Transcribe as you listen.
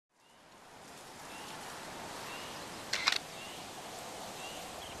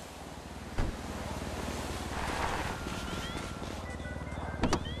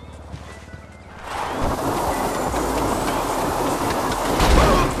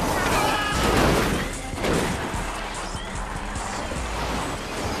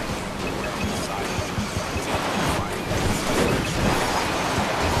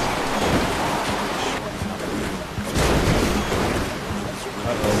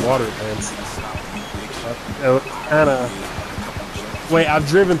water, Lance. Kinda... Wait, I've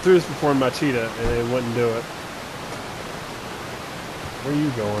driven through this before in my cheetah, and it wouldn't do it. Where are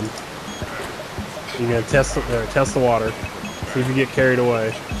you going? You're gonna test the water. See if you get carried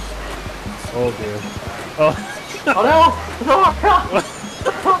away. Oh dear. Oh. Oh no! Oh god!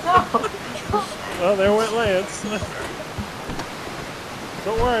 Oh no! Well, there went Lance.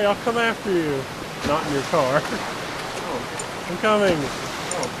 Don't worry, I'll come after you. Not in your car. Oh. I'm coming.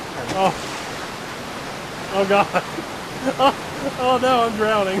 Oh. Oh god. Oh no, I'm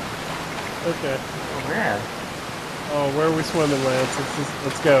drowning. Okay. Oh man. Oh, where are we swimming, Lance?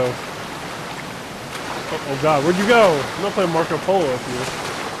 Let's go. Oh god, where'd you go? I'm not playing Marco Polo with you.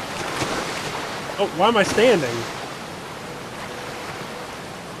 Oh, why am I standing?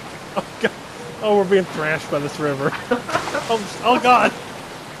 Oh god. Oh, we're being thrashed by this river. Oh god.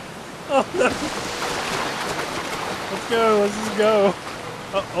 Oh no. Let's go, let's just go.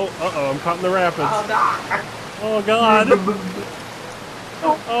 Uh-oh, I'm caught in the rapids. Oh god. Oh god.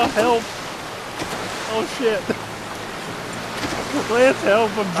 Oh, help. Oh shit. Lance,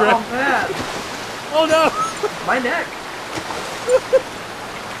 help, I'm drowning. Oh man. Oh no. My neck.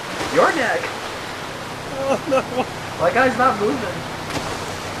 Your neck. Oh no. My guy's not moving.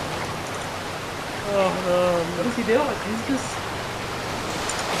 Oh no. What is he doing? He's just...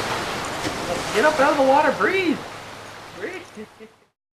 Get up out of the water, breathe! Breathe!